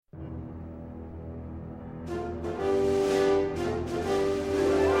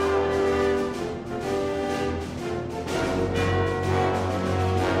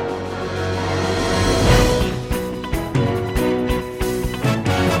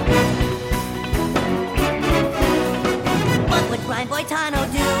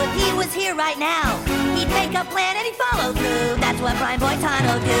here right now. He'd make a plan and he'd follow through. That's what Brian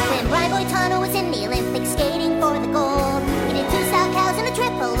Boitano do. When Brian Boitano was in the Olympics skating for the gold, he did 2 sow cows and a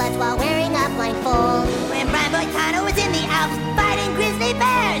triple Lutz while wearing a blindfold. When Brian Boitano was in the Alps fighting grizzly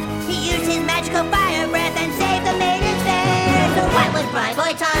bears, he used his magical fire breath and saved the maidens fair. So what would Brian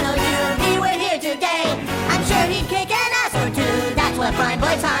Boitano do if he were here today? I'm sure he'd kick an ass or two. That's what Brian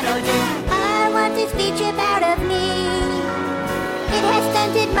Boitano do. I want this feature out of me. It has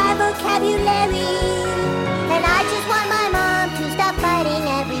stunted my vocabulary, and I just want my mom to stop fighting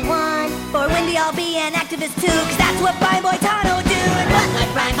everyone. For Wendy, I'll be an activist too, cause that's what Brian Boitano do. And what would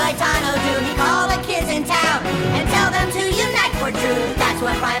Brian Boitano do? He'd call the kids in town and tell them to unite for truth. That's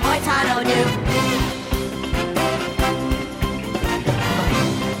what Brian Boitano do.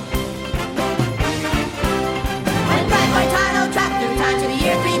 When Brian Boitano trapped through time to the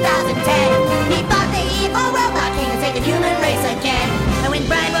year 3010, he fought the evil robot king and saved the human race again. And when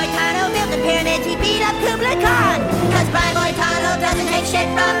Brian Boitano built the pyramids, he beat up Kublai Khan, cause Brian Boitano doesn't take shit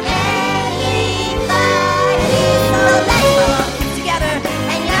from anybody. So let's all come together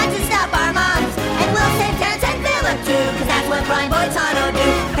and unite to stop our moms. And we'll save Terrence and Phillip too, cause that's what Brian Boitano do.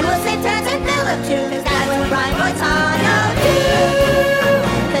 And we'll save Terrence and Phillip too, cause that's what Brian Boitano do.